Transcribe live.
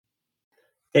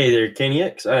Hey there,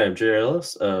 Caniacs. I am Jerry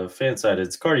Ellis of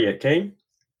Fansided's Cardiac Cane.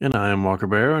 And I am Walker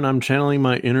Barrow, and I'm channeling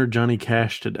my inner Johnny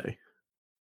Cash today.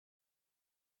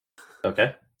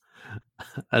 Okay.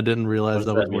 I didn't What realize does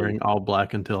I was that mean? wearing all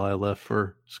black until I left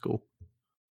for school.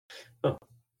 Oh,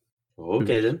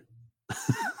 okay Oops. then.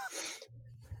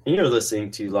 And you're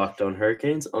listening to Locked On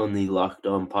Hurricanes on the Locked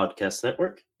On Podcast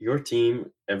Network, your team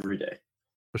every day.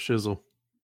 A shizzle.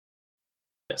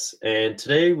 Yes. And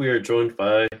today we are joined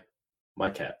by my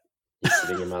cat. He's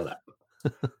sitting in my lap.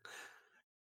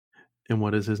 And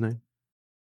what is his name?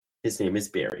 His name is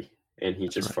Barry, and he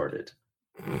That's just right. farted.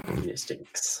 And it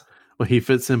stinks. Well, he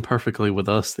fits in perfectly with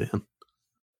us then.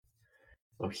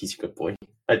 Oh, he's a good boy.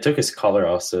 I took his collar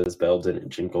off so his bell didn't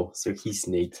jingle, so he's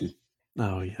snaky.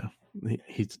 Oh, yeah.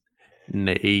 He's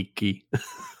naked.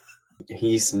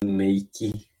 He's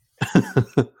snaky.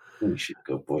 He's a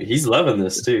good boy. He's loving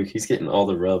this too. He's getting all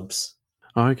the rubs.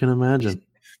 Oh, I can imagine.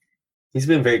 He's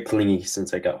been very clingy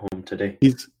since I got home today.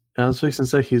 I was fixing to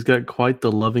say, he's got quite the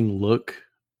loving look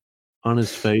on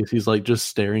his face. He's like just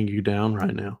staring you down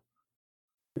right now.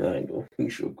 I know.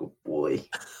 He's a good boy.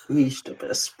 He's the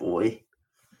best boy.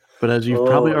 But as you've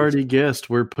probably already guessed,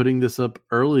 we're putting this up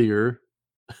earlier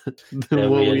than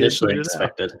what we initially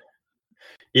expected.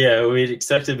 Yeah, we'd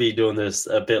expected to be doing this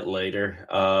a bit later,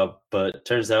 but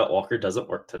turns out Walker doesn't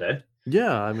work today.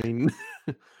 Yeah, I mean,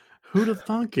 who'd have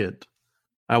thunk it?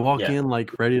 I walk in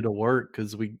like ready to work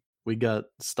because we got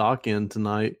stock in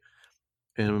tonight,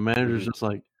 and my manager's just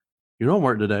like, "You don't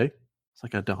work today." It's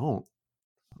like, I don't.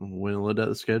 Went and looked at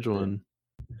the schedule, and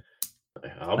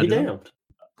I'll be damned.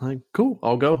 Like, cool,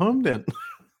 I'll go home then.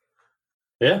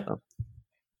 Yeah.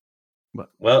 But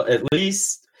well, at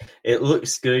least it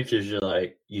looks good because you're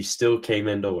like, you still came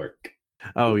into work.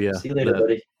 Oh yeah. See you later,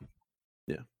 buddy.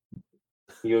 Yeah.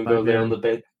 You gonna go lay on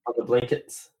the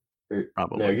blankets?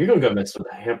 Probably. No, you're gonna go mess with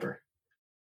the hamper.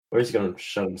 Or he's gonna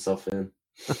shut himself in.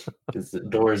 Because the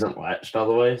door isn't latched all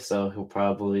the way, so he'll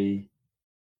probably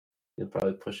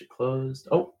push it closed.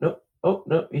 Oh no,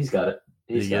 he's got it.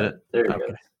 He's got it. There he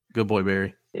goes. Good boy,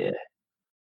 Barry. Yeah.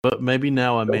 But maybe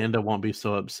now Amanda won't be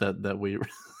so upset that we're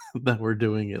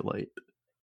doing it late.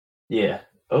 Yeah.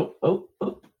 Oh.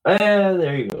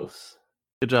 There he goes.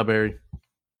 Good job, Barry.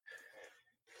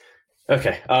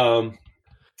 Okay.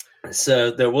 So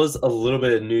there was a little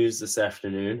bit of news this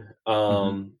afternoon.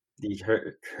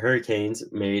 The Hurricanes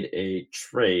made a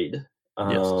trade.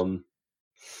 Yes.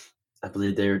 I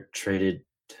believe they traded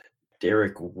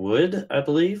Derek Wood,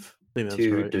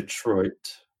 to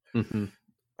Detroit. Mm-hmm.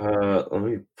 Let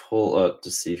me pull up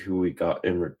to see who we got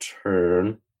in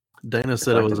return. Dana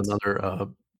said it was another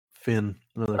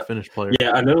Finnish player.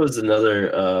 Yeah, I know it was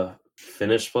another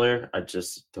Finnish player. I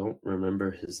just don't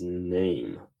remember his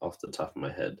name off the top of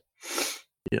my head.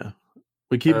 Yeah.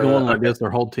 We keep going like this. Our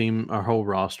whole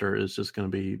roster is just going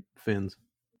to be Finns.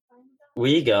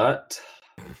 We got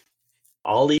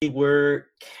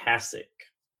Oliver Kasich.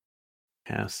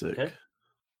 Okay.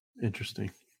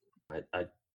 Interesting. I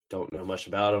don't know much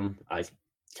about him. I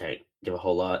can't give a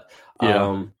whole lot.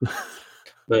 Yeah.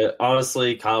 But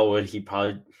honestly, Kyle Wood, he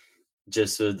probably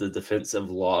just with the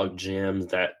defensive log jam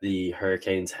that the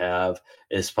Hurricanes have,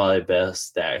 it's probably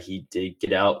best that he did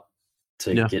get out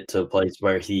to get to a place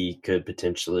where he could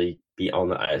potentially be on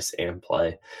the ice and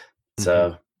play. Mm-hmm.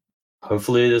 So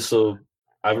hopefully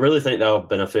I really think that will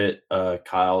benefit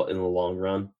Kyle in the long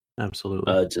run.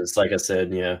 Absolutely. Just like I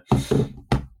said,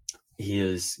 he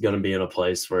is going to be in a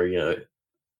place where,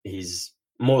 he's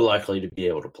more likely to be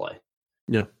able to play.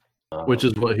 Yeah. Which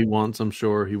is what he wants. I'm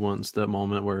sure he wants that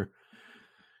moment where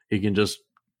he can just,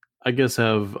 I guess,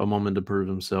 have a moment to prove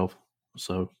himself.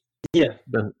 So yeah,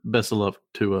 best of luck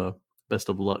to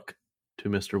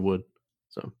Mr. Wood.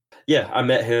 So yeah, I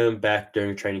met him back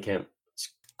during training camp.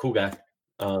 Cool guy.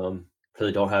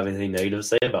 Really don't have anything negative to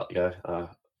say about the guy.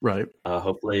 Right.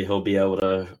 Hopefully he'll be able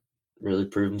to really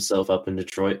prove himself up in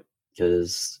Detroit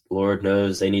because Lord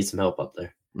knows they need some help up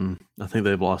there. I think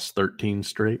they've lost 13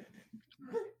 straight.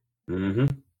 Mm-hmm.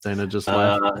 Dana just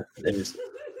laughed.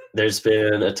 There's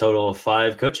been a total of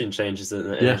 5 coaching changes in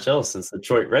the NHL since the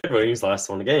Detroit Red Wings last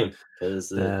won a game. That's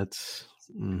bad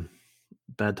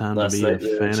time to be a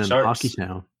fan in Hockey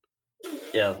Town.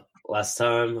 Yeah, last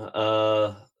time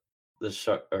I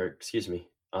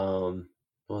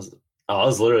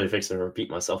was literally fixing to repeat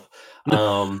myself.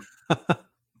 San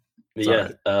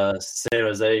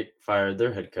Jose fired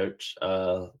their head coach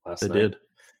last night. They did.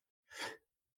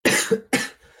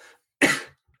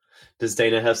 Does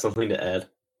Dana have something to add?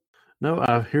 No,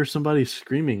 I hear somebody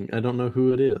screaming. I don't know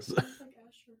who it is.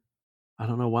 I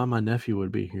don't know why my nephew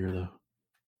would be here, though.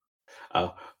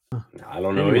 Oh, I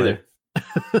don't know either.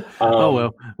 Oh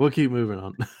well, we'll keep moving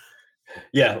on.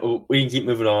 Yeah, we can keep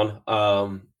moving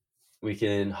on. We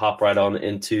can hop right on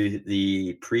into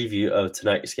the preview of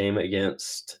tonight's game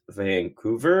against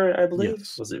Vancouver, I believe.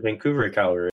 Yes. Was it Vancouver or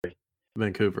Calgary?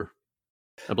 Vancouver.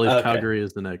 I believe Calgary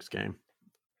is the next game.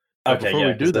 But okay, before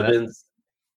we do that,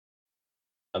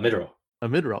 a mid-roll. A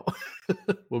mid-roll.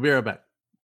 We'll be right back.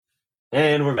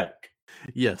 And we're back.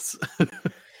 Yes.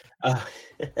 But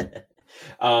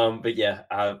yeah,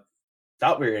 I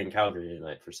thought we were in Calgary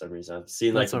tonight for some reason. I've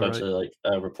seen like a bunch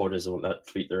of reporters on that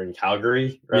tweet they're in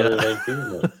Calgary rather than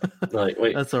Vancouver. Like,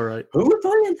 wait, that's all right. Who are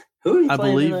playing? Who are you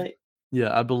playing tonight?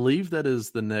 Yeah, I believe that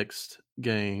is the next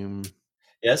game.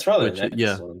 Yeah, it's probably the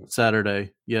next one.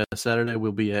 Saturday. Yeah, Saturday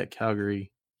we'll be at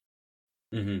Calgary.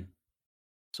 Mm-hmm.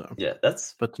 So yeah,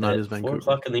 but tonight is Vancouver.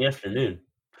 4:00 in the afternoon.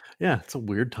 Yeah, it's a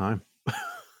weird time.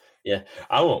 Yeah,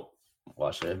 I won't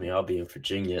watch it. I mean, I'll be in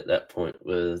Virginia at that point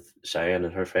with Cheyenne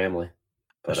and her family.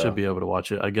 But, I should be able to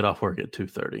watch it. I get off work at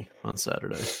 2:30 on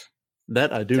Saturday.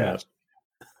 That I do know.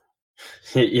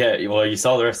 Yeah, well, you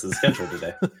saw the rest of the schedule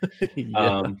today.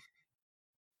 Yeah.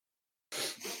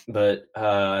 But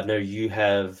I know you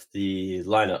have the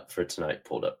lineup for tonight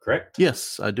pulled up, correct?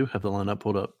 Yes, I do have the lineup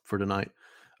pulled up for tonight.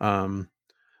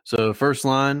 So first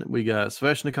line, we got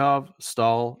Svechnikov,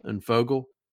 Stahl, and Foegele.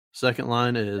 Second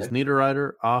line is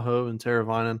Niederreiter, Aho, and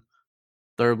Teravainen.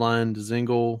 Third line,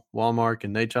 Dzingel, Walmark,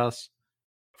 and Nachas.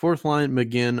 Fourth line,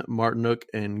 McGinn, Martinook,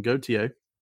 and Gauthier.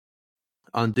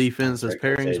 On defense, as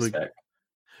pairings,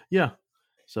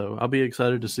 so I'll be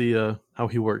excited to see how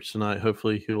he works tonight.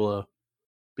 Hopefully, he'll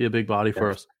be a big body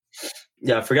for us.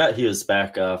 Yeah, I forgot he was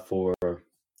back for.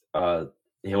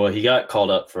 He got called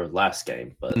up for last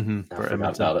game, but I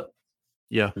forgot about it.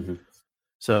 Yeah. Mm-hmm.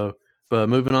 So, but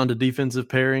moving on to defensive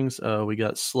pairings, we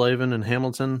got Slavin and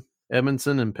Hamilton,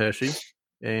 Edmondson and Pesce,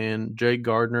 and Jake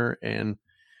Gardner and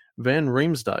Van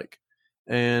Riemsdyk.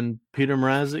 And Peter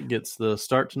Mrazek gets the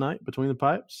start tonight between the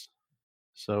pipes.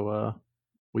 So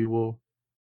we will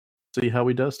see how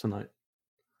he does tonight.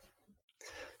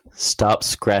 Stop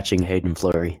scratching Hayden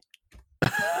Fleury.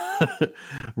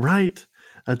 Right.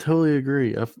 I totally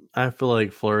agree. I feel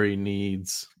like Fleury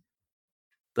needs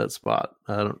that spot.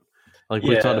 I don't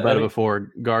we talked about it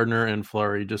before. Gardner and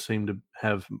Fleury just seem to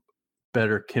have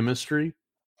better chemistry.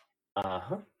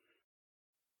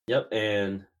 Yep,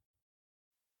 and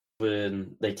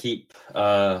when they keep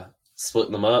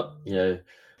splitting them up,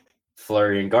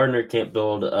 Fleury and Gardner can't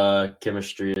build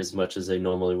chemistry as much as they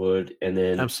normally would, and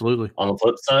then absolutely on the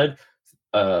flip side,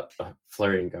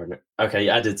 Fleury and Gardner. Okay,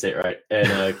 I did say it right.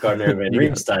 And Gardner and Van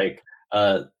Riemsdyk,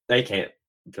 they can't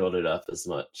build it up as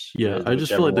much. Yeah, I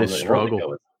just feel like they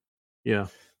struggle. Yeah,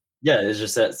 it's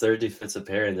just that third defensive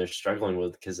pair, and they're struggling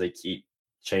with because they keep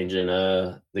changing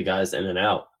the guys in and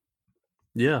out.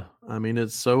 Yeah, I mean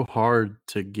it's so hard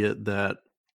to get that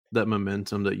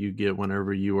momentum that you get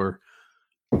whenever you are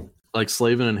like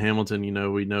Slavin and Hamilton.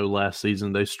 We know last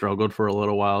season they struggled for a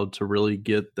little while to really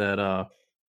get that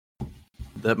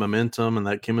momentum and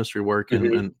that chemistry working.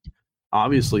 Mm-hmm. And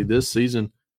obviously this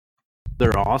season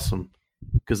they're awesome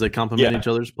because they complement each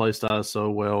other's play styles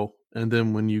so well. And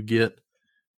then when you get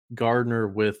Gardner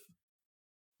with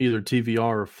either TVR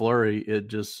or Fleury, it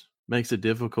just makes it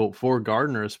difficult for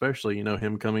Gardner, especially,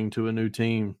 him coming to a new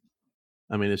team.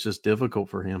 I mean, it's just difficult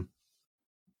for him.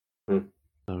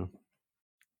 So,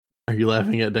 are you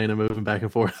laughing at Dana moving back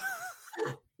and forth?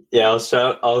 Yeah, I was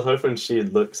hoping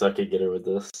she'd look so I could get her with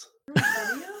this.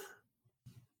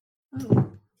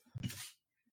 Oh.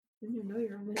 Didn't know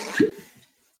you're on video.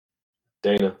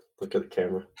 Dana, look at the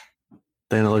camera.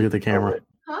 Dana, look at the camera.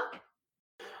 Huh?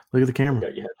 Look at the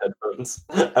camera.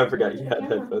 I forgot you had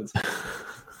headphones.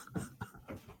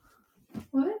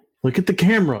 What? Look at the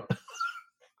camera.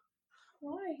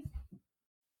 Why?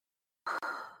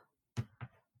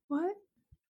 What?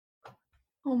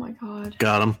 Oh my God.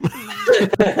 Got him.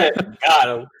 Got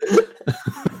him.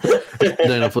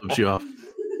 Dana flips you off.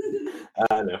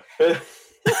 I know.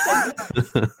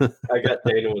 I got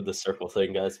Dana with the circle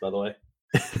thing, guys, by the way.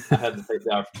 I had to take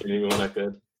the opportunity when I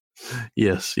could.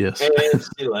 Yes. And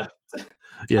she left.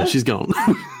 Yeah, she's gone.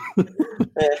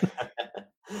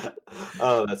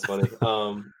 Oh, that's funny.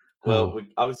 Well, we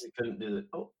obviously couldn't do it.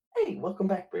 Oh, hey, welcome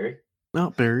back, Barry.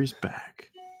 No, Barry's back.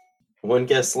 One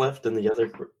guest left and the other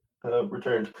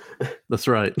returned. That's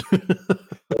right. I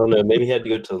don't know. Maybe he had to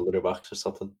go to the litter box or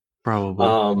something. Probably.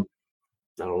 I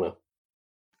don't know.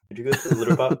 Did you go to the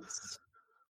litter box?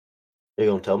 Are you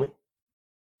gonna tell me?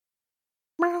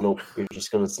 Nope. You're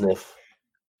just gonna sniff.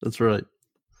 That's right.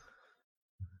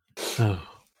 Oh.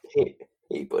 Hey,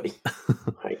 buddy.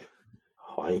 Hi.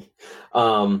 Hawaii.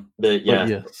 But yeah,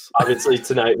 yes, obviously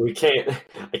tonight we can't.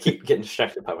 I keep getting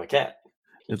distracted by my cat.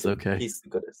 it's okay. He's the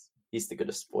goodest. He's the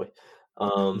goodest boy.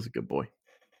 He's a good boy.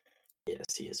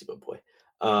 Yes, he is a good boy.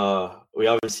 We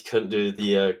obviously couldn't do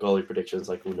the goalie predictions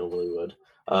like we normally would.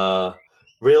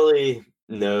 Really,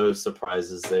 no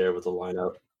surprises there with the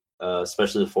lineup,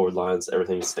 especially the forward lines.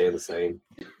 Everything's staying the same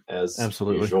as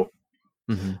Absolutely. usual.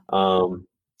 Mm-hmm.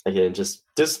 Again, just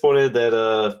disappointed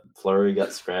that Fleury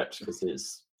got scratched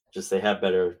because they have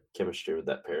better chemistry with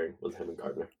that pairing with him and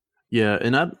Gardner. Yeah,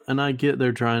 and I get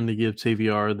they're trying to give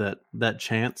TVR that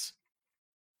chance.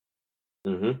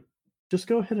 Mm-hmm. Just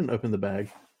go ahead and open the bag.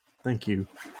 Thank you.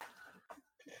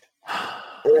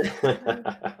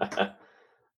 I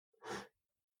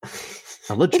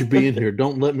let you be in here.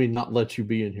 Don't let me not let you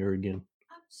be in here again.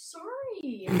 I'm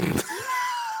sorry.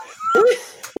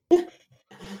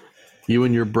 You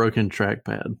and your broken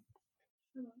trackpad.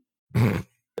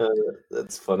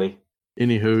 That's funny.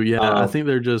 Anywho, yeah, I think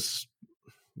they're just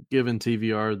giving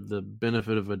TVR the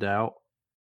benefit of a doubt.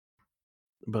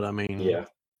 But I mean, yeah,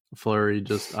 Fleury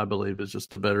I believe, is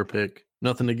just a better pick.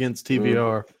 Nothing against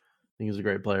TVR. I think he's a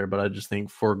great player, but I just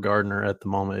think for Gardner at the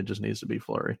moment, it just needs to be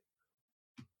Fleury.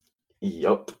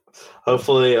 Yep.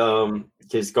 Hopefully,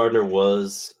 because Gardner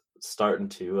was starting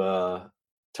to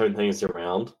turn things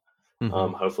around.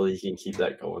 Mm-hmm. Hopefully, he can keep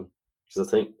that going. Because I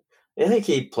think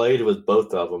he played with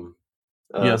both of them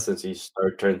since he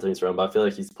started turning things around. But I feel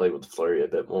like he's played with Fleury a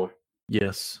bit more.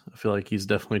 Yes, I feel like he's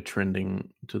definitely trending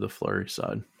to the Fleury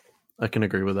side. I can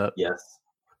agree with that. Yes.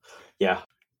 Yeah.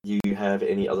 Do you have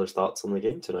any other thoughts on the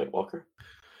game tonight, Walker?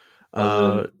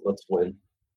 Let's win.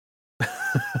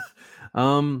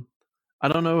 I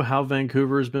don't know how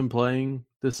Vancouver has been playing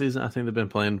this season. I think they've been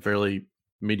playing fairly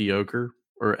mediocre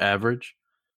or average.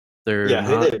 I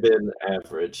think they've been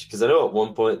average because I know at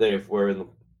one point they were in the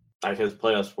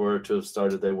playoffs were to have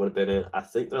started, they would have been in. I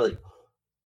think they're like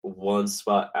one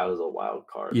spot out of the wild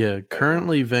card. Yeah,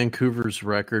 currently Vancouver's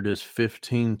record is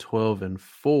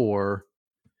 15-12-4.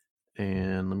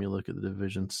 And let me look at the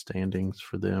division standings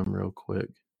for them real quick.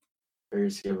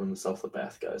 Bears giving themselves a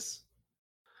bath, guys.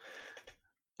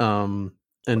 And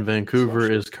Vancouver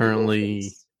is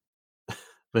currently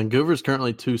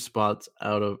 2 spots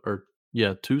out of a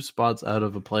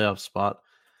playoff spot,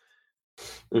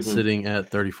 sitting at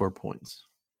 34 points.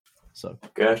 So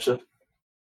gotcha.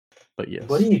 But yes.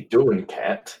 What are you doing,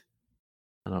 Cat?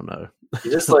 I don't know.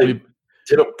 You just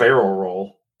did a barrel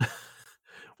roll.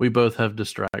 We both have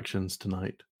distractions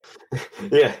tonight.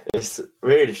 Yeah, it's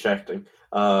very distracting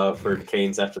for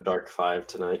Canes After Dark 5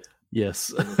 tonight.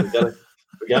 Yes.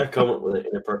 we gotta come up with an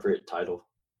inappropriate title.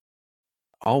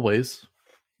 Always.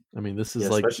 I mean, this is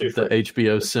like the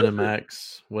HBO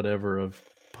Cinemax whatever of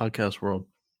podcast world.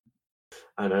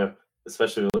 I know,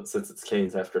 especially since it's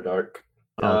Canes After Dark.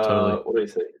 Totally. What do you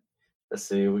think? Let's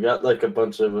see. We got like a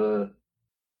bunch of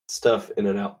stuff in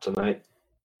and out tonight.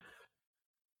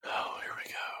 Oh, here we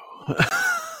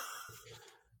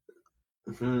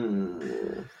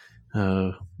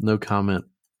go. No comment.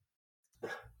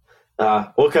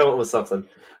 We'll come up with something.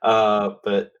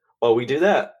 But while we do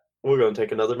that, we're going to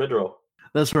take another mid-roll.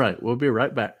 That's right. We'll be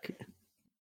right back.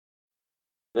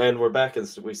 And we're back,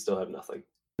 and we still have nothing.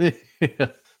 Yeah.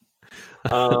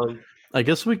 I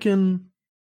guess we can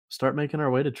start making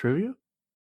our way to trivia.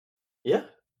 Yeah.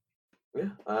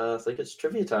 I think it's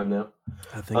trivia time now.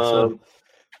 I think so.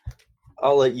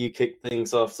 I'll let you kick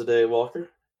things off today, Walker.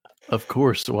 Of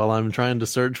course, while I'm trying to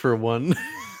search for one,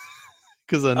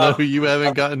 because I know you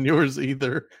haven't gotten yours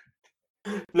either.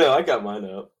 No, I got mine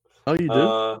up. Oh, you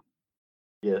do?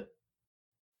 Yeah.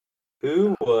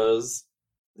 Who was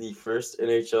the first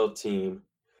NHL team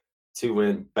to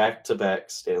win back-to-back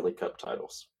Stanley Cup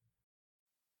titles?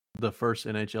 The first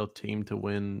NHL team to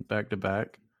win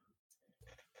back-to-back?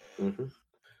 Mm-hmm.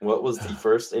 What was the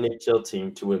first NHL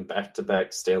team to win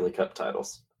back-to-back Stanley Cup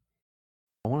titles?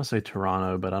 I want to say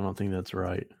Toronto, but I don't think that's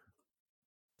right.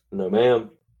 No, ma'am.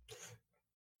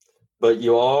 But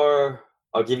you are...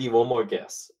 I'll give you one more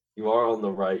guess. You are on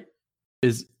the right.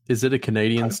 Is it a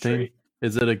Canadian team?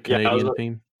 Is it a Canadian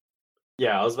team?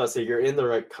 Yeah, I was about to say you're in the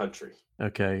right country.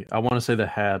 Okay, I want to say the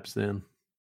Habs then.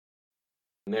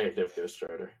 Negative, Ghost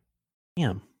Rider.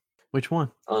 Damn. Which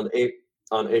one? On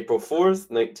April 4th,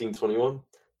 1921,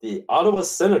 the Ottawa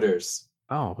Senators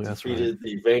defeated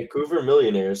the Vancouver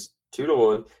Millionaires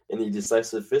 2-1 in the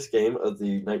decisive fifth game of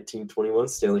the 1921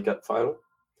 Stanley Cup Final.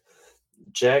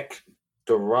 Jack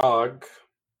Darragh,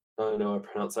 I know I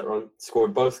pronounced that wrong,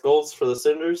 scored both goals for the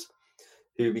Senators,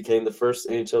 who became the first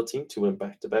NHL team to win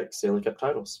back-to-back Stanley Cup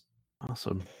titles.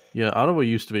 Awesome. Yeah, Ottawa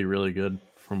used to be really good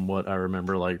from what I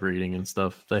remember, like reading and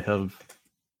stuff. They have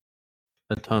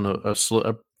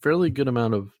a fairly good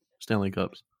amount of Stanley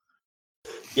Cups.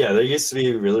 Yeah, they used to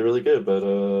be really, really good, but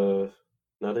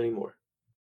not anymore.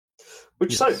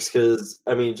 Which sucks because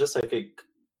just like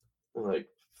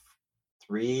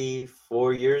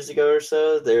 3-4 years ago or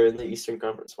so, they're in the Eastern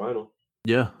Conference Final.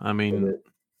 Yeah, and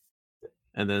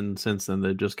then since then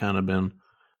they've just kind of been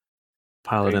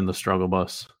piloting the struggle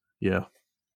bus. Yeah.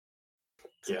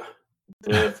 Yeah,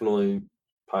 definitely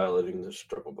piloting the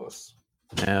struggle bus.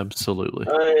 Absolutely.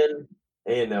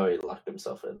 And now he locked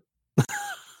himself in.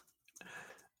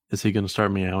 Is he going to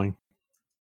start meowing?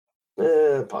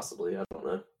 Possibly. I don't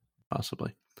know.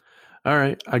 Possibly. All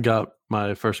right. I got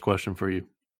my first question for you.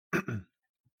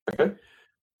 Okay.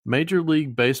 Major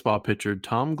League Baseball pitcher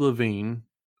Tom Glavine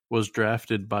was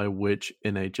drafted by which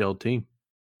NHL team?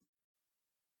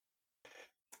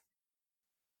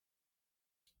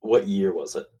 What year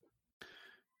was it?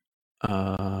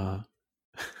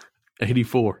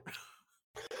 84.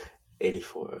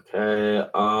 84. Okay.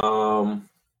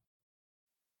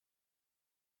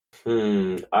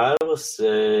 I will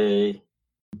say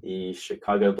the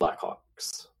Chicago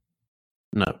Blackhawks.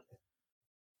 No.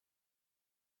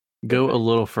 Go a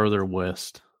little further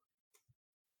west.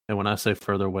 And when I say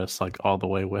further west, like all the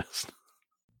way west.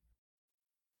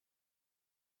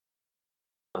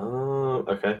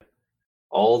 Okay.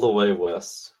 All the way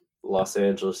west. Los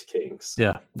Angeles Kings.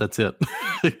 Yeah, that's it.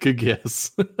 Good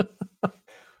guess.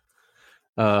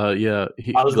 Yeah.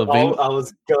 I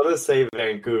was gonna say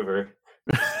Vancouver.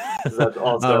 Is that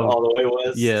also all the way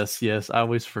west? Yes. I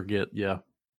always forget. Yeah.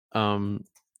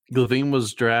 Glavine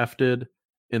was drafted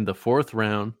in the 4th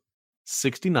round,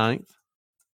 69th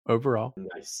overall.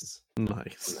 Nice.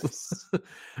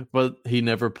 But he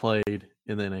never played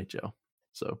in the NHL.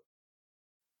 So,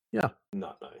 yeah.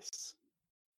 Not nice.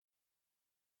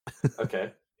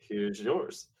 Okay, here's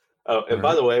yours. Oh, and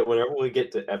by the way, whenever we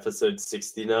get to episode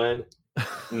 69,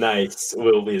 nice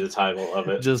will be the title of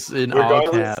it. Just in all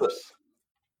caps.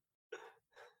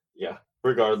 Yeah,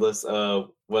 regardless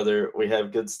of whether we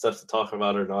have good stuff to talk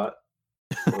about or not.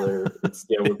 Whether it's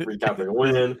we're recapping a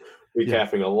win,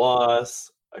 recapping a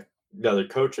loss, another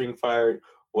coaching fire,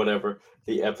 whatever.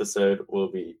 The episode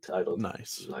will be titled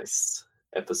Nice.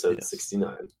 Episode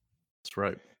 69. That's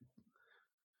right.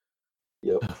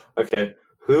 Yep. Okay.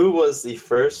 Who was the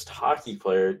first hockey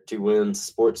player to win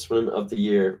Sportsman of the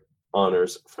Year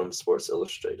honors from Sports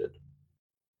Illustrated?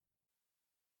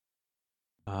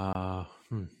 Can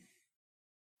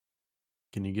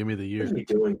you give me the year? What are you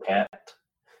doing, Cat?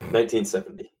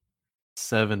 1970.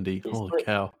 70. Holy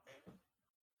cow.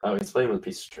 Oh, he's playing with a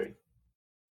piece of string.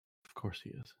 Of course he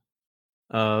is.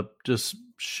 Just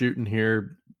shooting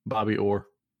here, Bobby Orr.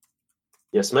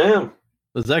 Yes, ma'am.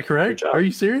 Is that correct? Are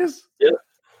you serious?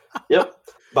 Yep.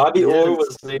 Bobby Orr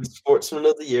was named Sportsman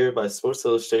of the Year by Sports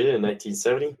Illustrated in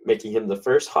 1970, making him the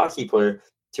first hockey player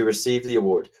to receive the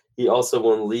award. He also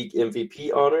won league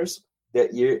MVP honors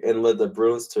that year and led the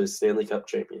Bruins to a Stanley Cup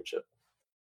championship.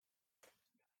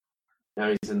 Now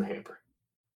he's in the hamper.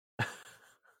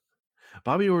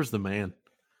 Bobby Orr's the man.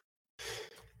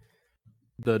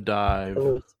 The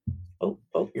dive. Oh,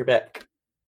 you're back.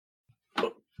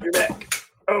 You're back.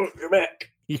 Oh, you're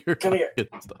back. You're Come here.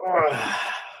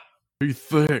 You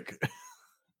thick.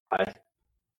 Hi.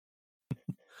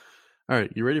 All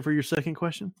right, you ready for your second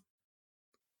question?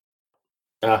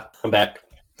 I'm back.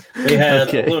 We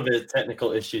had a little bit of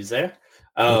technical issues there.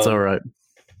 That's all right.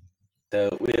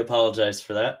 So we apologize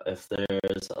for that if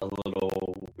there's a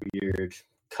little weird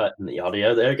cut in the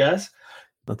audio there, guys.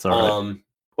 That's all right.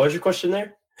 What was your question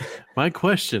there? My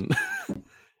question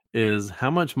is,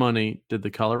 how much money did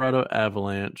the Colorado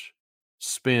Avalanche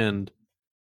spend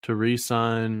to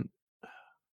re-sign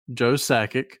Joe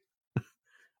Sakic,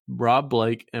 Rob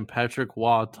Blake, and Patrick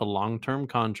Waugh to long-term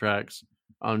contracts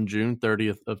on June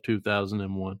 30th of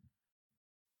 2001?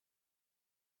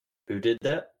 Who did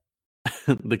that?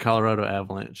 The Colorado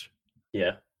Avalanche.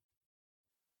 Yeah.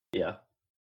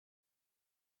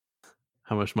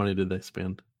 How much money did they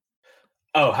spend?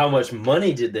 Oh, how much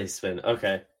money did they spend?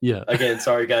 Okay. Yeah. Again,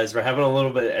 sorry guys, we're having a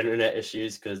little bit of internet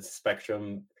issues because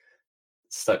Spectrum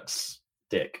sucks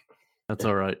dick. That's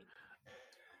all right.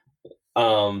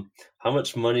 How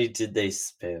much money did they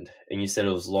spend? And you said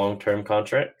it was long-term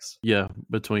contracts? Yeah,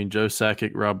 between Joe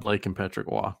Sakic, Rob Blake, and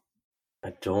Patrick Waugh.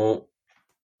 I don't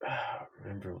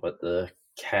remember what the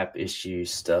cap issue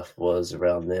stuff was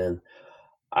around then.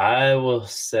 I will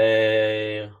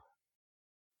say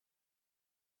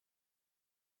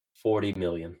 $40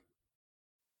 million.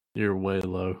 You're way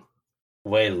low.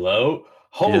 Way low?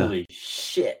 Holy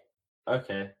shit.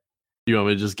 Okay. You want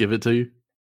me to just give it to you?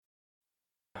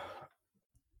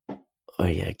 Oh,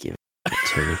 yeah, give it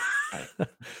to me.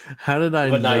 How did I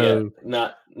But know?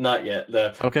 not yet.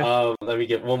 No. Okay. Let me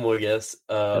get one more guess.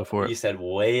 Go for You it. said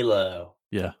way low.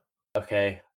 Yeah.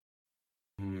 Okay.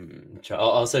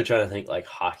 Also trying to think like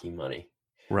hockey money.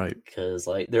 Right. Because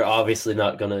like they're obviously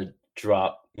not gonna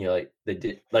drop, like they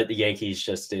did, like the Yankees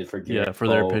just did for Garrett for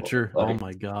Cole, their pitcher. Like, oh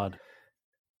my God.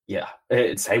 Yeah,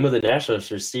 same with the Nationals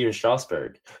for Steven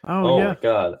Strasburg. Oh my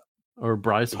God. Or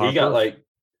Bryce Harper. He got like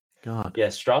God. Yeah,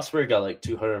 Strasburg got like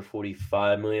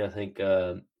 245 million. I think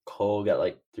Cole got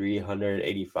like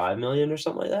 385 million or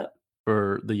something like that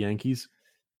for the Yankees.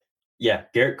 Yeah,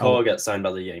 Garrett Cole got signed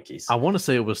by the Yankees. I want to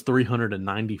say it was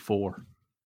 394.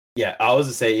 Yeah, I was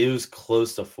to say it was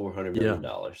close to $400 million.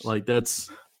 Like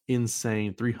that's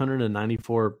insane.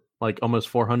 394, like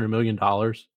almost $400 million.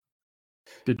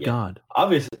 Good God.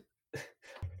 Obviously.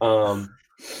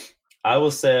 I will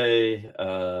say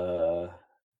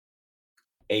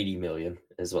 80 million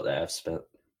is what they have spent.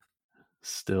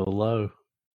 Still low.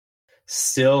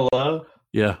 Still low?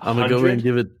 Yeah, I'm going to go ahead and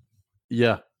give it,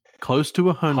 close to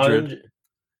 100.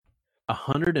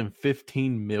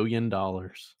 $115 million.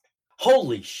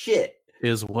 Holy shit.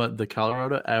 Is what the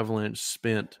Colorado Avalanche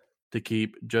spent to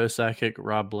keep Joe Sakic,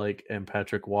 Rob Blake, and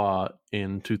Patrick Waugh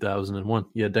in 2001.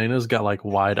 Yeah, Dana's got like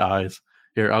wide eyes.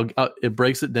 Here, it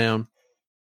breaks it down.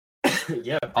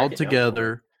 Yeah.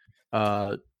 Altogether,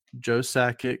 Joe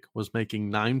Sakic was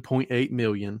making $9.8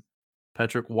 million.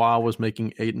 Patrick Waugh was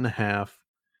making $8.5 million,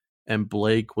 and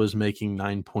Blake was making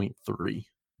 $9.3 million.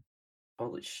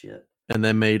 Holy shit. And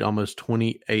they made almost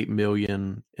 $28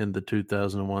 million in the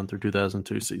 2001 through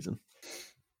 2002 season.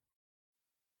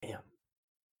 Damn.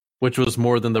 Which was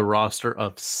more than the roster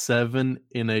of 7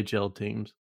 NHL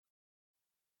teams.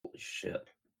 Holy shit.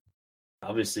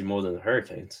 Obviously more than the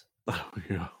Hurricanes. Oh,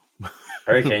 yeah.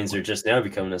 Hurricanes are just now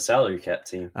becoming a salary cap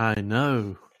team. I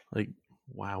know. Like,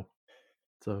 wow.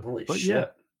 So, holy shit. Yeah.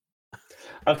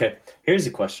 Okay, here's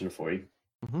a question for you.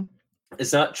 Mm-hmm.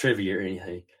 It's not trivia or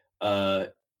anything.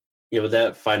 With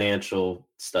that financial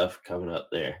stuff coming up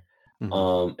there.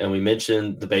 Mm-hmm. And we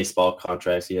mentioned the baseball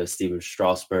contracts, Steven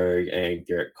Strasburg and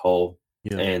Garrett Cole.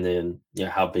 Yeah. And then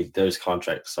how big those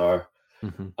contracts are.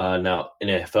 Mm-hmm. Now,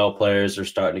 NFL players are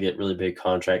starting to get really big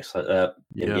contracts like that.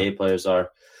 Yeah. NBA players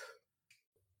are.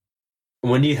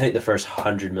 When do you think the first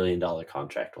 $100 million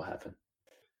contract will happen?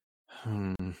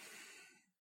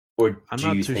 Or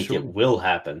do you think it will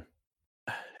happen?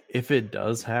 If it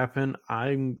does happen,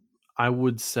 I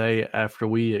would say after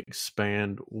we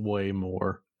expand way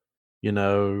more,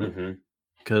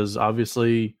 because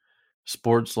obviously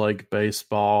sports like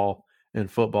baseball and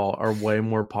football are way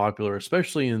more popular,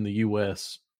 especially in the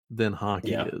U.S. than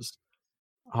hockey is.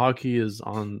 Hockey is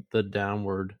on the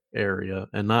downward area,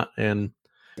 and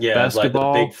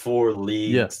basketball, like the big 4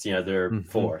 leagues. Yeah, there are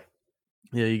 4.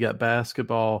 Yeah, you got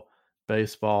basketball,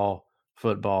 baseball,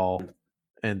 football,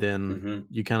 and then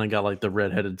you kind of got like the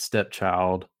redheaded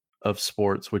stepchild of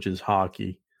sports, which is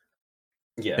hockey.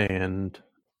 Yeah. And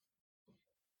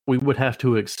we would have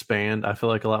to expand, I feel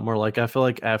like, a lot more. Like, I feel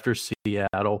like after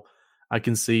Seattle, I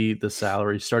can see the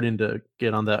salary starting to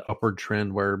get on that upward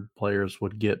trend where players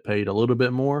would get paid a little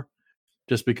bit more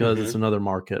just because it's another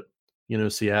market.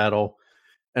 Seattle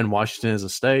and Washington as a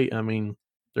state, I mean,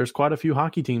 there's quite a few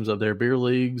hockey teams up there, beer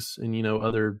leagues and,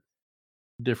 other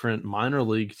different minor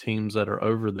league teams that are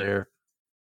over there.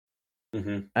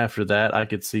 After that, I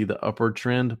could see the upward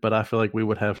trend, but I feel like we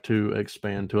would have to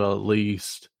expand to at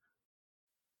least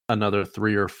another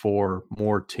 3 or 4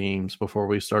 more teams before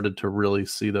we started to really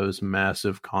see those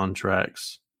massive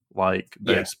contracts like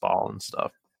baseball and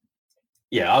stuff.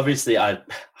 Yeah, obviously, I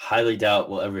highly doubt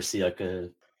we'll ever see like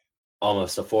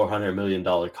almost a $400 million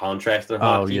contract in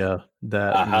hockey. Oh,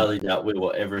 yeah. I highly doubt we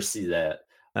will ever see that.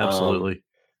 Absolutely.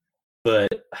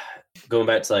 But going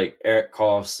back to like Erik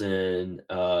Karlsson,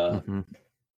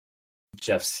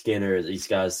 Jeff Skinner, these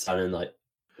guys signing like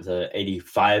the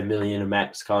 $85 million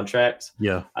max contracts.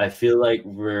 Yeah. I feel like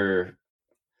we're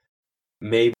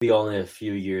maybe only a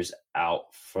few years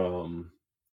out from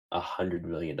 $100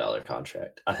 million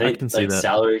contract. I think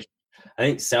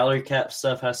salary cap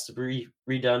stuff has to be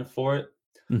redone for it.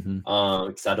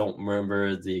 Because I don't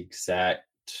remember the exact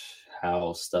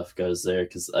how stuff goes there.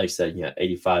 Because like I said,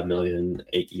 85 million,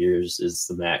 8 years is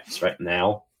the max right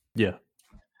now. Yeah.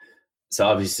 So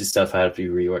obviously stuff had to be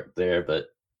reworked there, but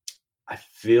I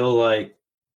feel like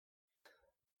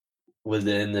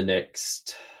within the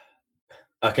next,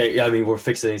 we're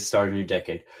fixing to start a new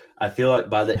decade. I feel like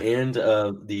by the end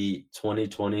of the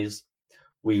 2020s,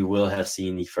 we will have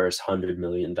seen the first $100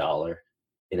 million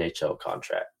NHL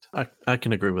contract. I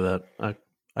can agree with that.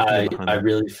 I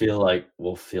really feel like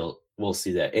we'll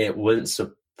see that. And it wouldn't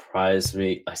surprise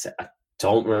me. I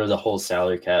don't remember the whole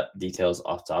salary cap details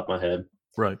off the top of my head.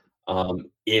 Right.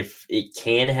 If it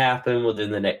can happen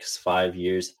within the next 5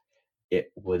 years,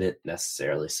 it wouldn't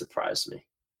necessarily surprise me.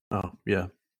 Oh, yeah.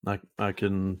 I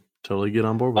can totally get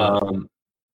on board with that.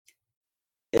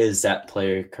 Is that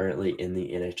player currently in the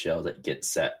NHL that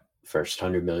gets that first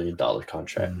 $100 million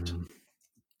contract?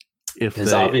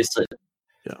 Because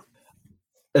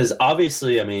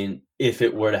obviously, I mean, if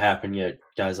it were to happen,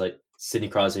 guys like Sidney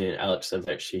Crosby and Alex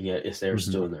Ovechkin, if they were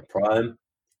still in their prime,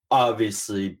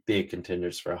 obviously big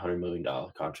contenders for a $100 million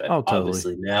contract. Oh, totally.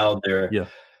 Obviously, now they're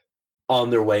on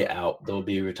their way out. They'll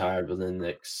be retired within the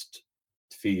next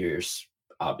few years.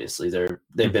 Obviously,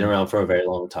 they've been around for a very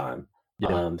long time.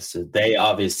 Yeah. So they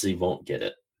obviously won't get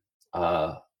it.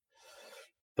 But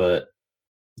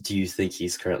do you think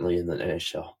he's currently in the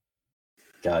NHL?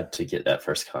 God, to get that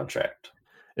first contract.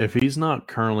 If he's not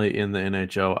currently in the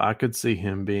NHL, I could see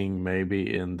him being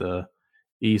maybe in the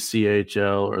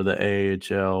ECHL or the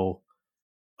AHL.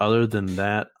 Other than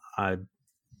that, I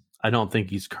don't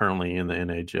think he's currently in the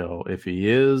NHL. If he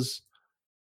is,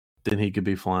 then he could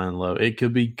be flying low. It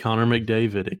could be Connor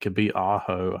McDavid. It could be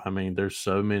Aho. I mean, there's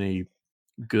so many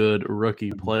good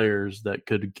rookie players that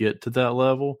could get to that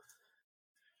level.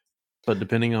 But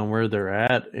depending on where they're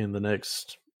at in the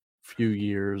next few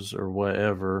years or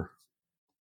whatever,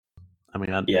 I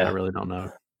mean, I really don't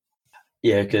know.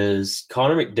 Yeah, because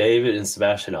Connor McDavid and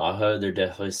Sebastian Aho, they're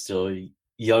definitely still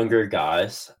younger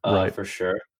guys, right, for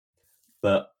sure.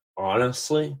 But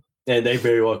honestly, and they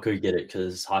very well could get it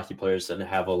because hockey players tend to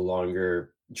have a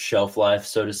longer shelf life,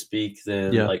 so to speak,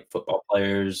 than like football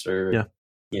players or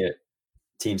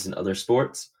teams in other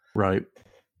sports. Right.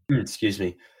 Excuse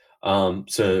me.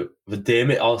 So with them,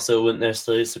 it also wouldn't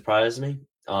necessarily surprise me.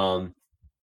 I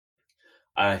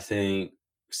think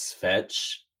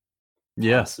Svetch.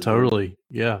 Yeah, possibly. Totally.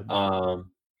 Yeah. I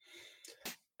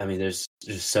mean, there's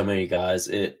just so many guys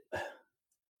that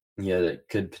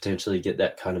could potentially get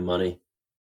that kind of money.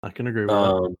 I can agree with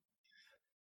that.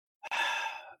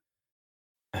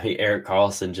 I mean, Erik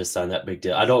Karlsson just signed that big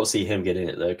deal. I don't see him getting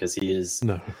it though because he is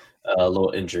a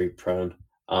little injury prone.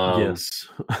 Yes.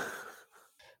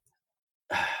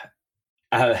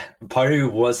 Part of me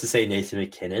wants to say Nathan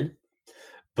McKinnon,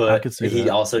 but he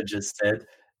also just said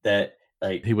that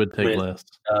he would take less.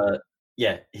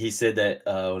 He said that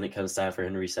when it comes time for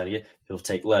him to resign again, he'll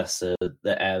take less so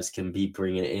the Avs can be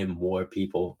bringing in more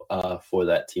people for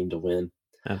that team to win.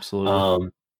 Absolutely.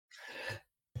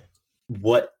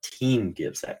 What team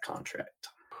gives that contract?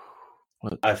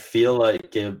 I feel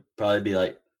like it would probably be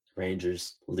like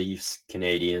Rangers, Leafs,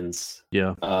 Canadians,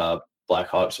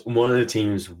 Blackhawks. One of the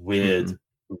teams with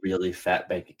really fat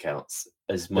bank accounts,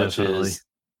 as much as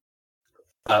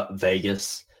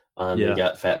Vegas. They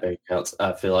got fat bank accounts.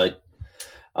 I feel like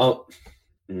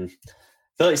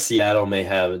Seattle may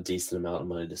have a decent amount of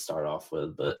money to start off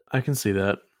with, but I can see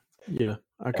that. Yeah,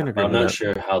 I can agree. I'm not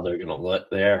sure how they're going to look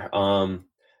there.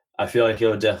 I feel like it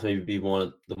would definitely be one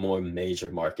of the more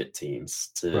major market teams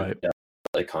to get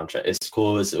a contract. As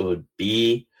cool as it would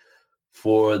be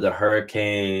for the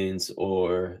Hurricanes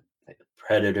or the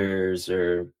Predators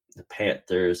or the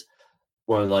Panthers,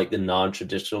 one of like the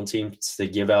non-traditional teams to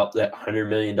give out that $100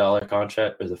 million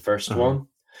contract or the first one.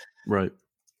 Right.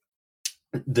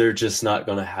 They're just not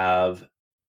going to have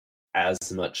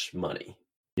as much money.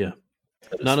 Yeah.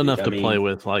 Not enough to play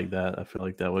with like that. I feel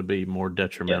like that would be more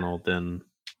detrimental than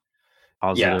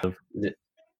positive. Yeah.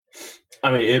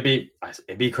 I mean, it'd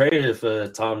be great if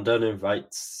Tom Dunn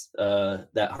invites that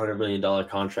 $100 million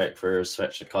contract for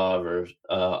Svechnikov or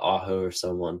Aho or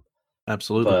someone.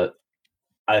 Absolutely. But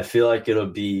I feel like it'll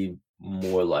be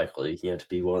more likely, to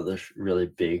be one of the really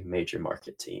big major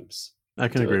market teams. I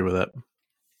can agree with that.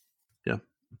 Yeah.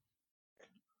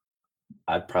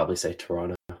 I'd probably say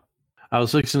Toronto. I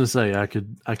was fixing to say I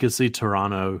could see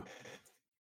Toronto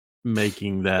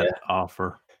making that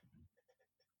offer.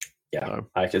 Yeah,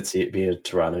 I could see it being a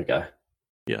Toronto guy.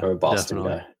 Yeah, or a Boston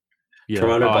definitely. guy. Yeah,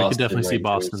 Toronto, I Boston, could definitely see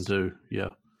Rangers. Boston too. Yeah.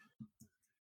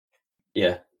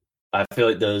 Yeah, I feel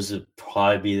like those would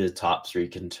probably be the top three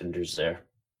contenders there.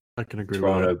 I can agree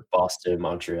Toronto, with that. Boston,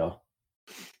 Montreal.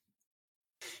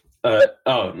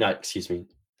 Excuse me.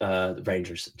 The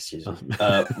Rangers, excuse me.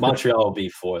 Montreal will be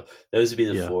four. Those would be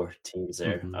the four teams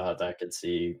there that I could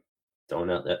see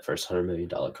throwing out that first $100 million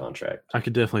contract. I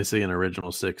could definitely see an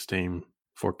original six team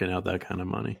forking out that kind of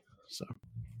money. So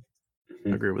I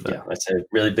agree with that. Yeah, I'd say a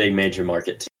really big major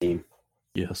market team.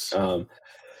 Yes.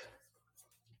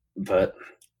 But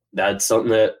that's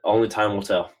something that only time will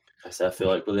tell. I feel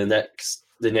like within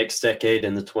the next decade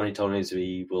in the 2020s,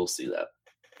 we will see that.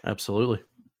 Absolutely.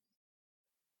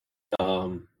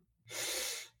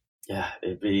 Yeah,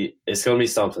 it's gonna be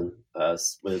something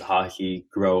with hockey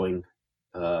growing.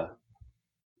 Do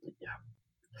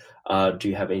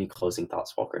you have any closing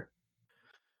thoughts, Walker?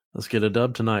 Let's get a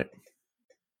dub tonight.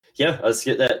 Yeah, let's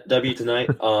get that W tonight.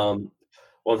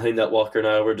 One thing that Walker and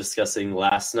I were discussing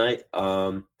last night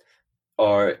are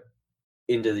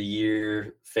end of the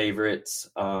year favorites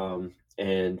and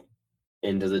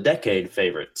end of the decade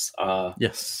favorites.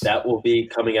 Yes. That will be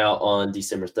coming out on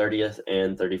December 30th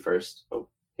and 31st. Oh,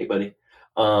 hey, buddy.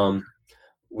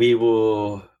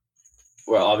 We're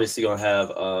obviously going to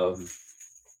have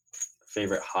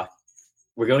favorite hockey.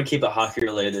 We're going to keep it hockey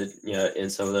related, in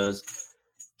some of those.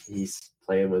 He's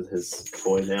playing with his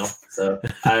toy now, so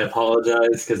I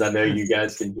apologize because I know you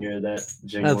guys can hear that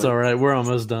jingling. That's all right. We're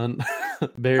almost done.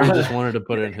 Barry just wanted to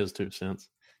put in his 2 cents.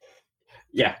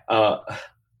 Yeah,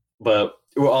 but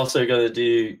we're also going to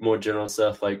do more general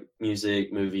stuff like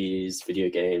music, movies, video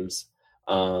games,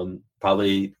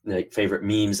 probably like favorite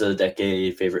memes of the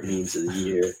decade, favorite memes of the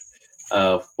year.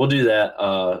 We'll do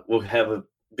that. We'll have a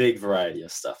big variety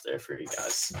of stuff there for you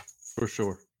guys. For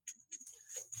sure.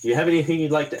 Do you have anything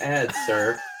you'd like to add,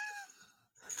 sir?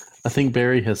 I think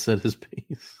Barry has said his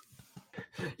piece.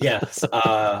 Yes.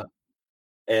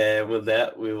 And with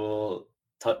that, we will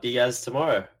talk to you guys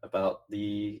tomorrow about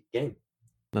the game.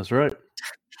 That's right.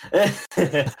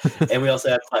 And we also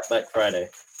have Clackback Friday.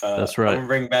 That's right. I'm gonna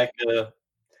bring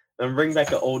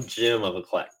back an old gem of a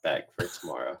clackback for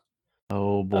tomorrow.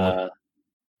 Oh boy.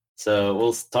 So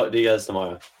we'll talk to you guys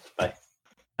tomorrow. Bye.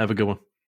 Have a good one.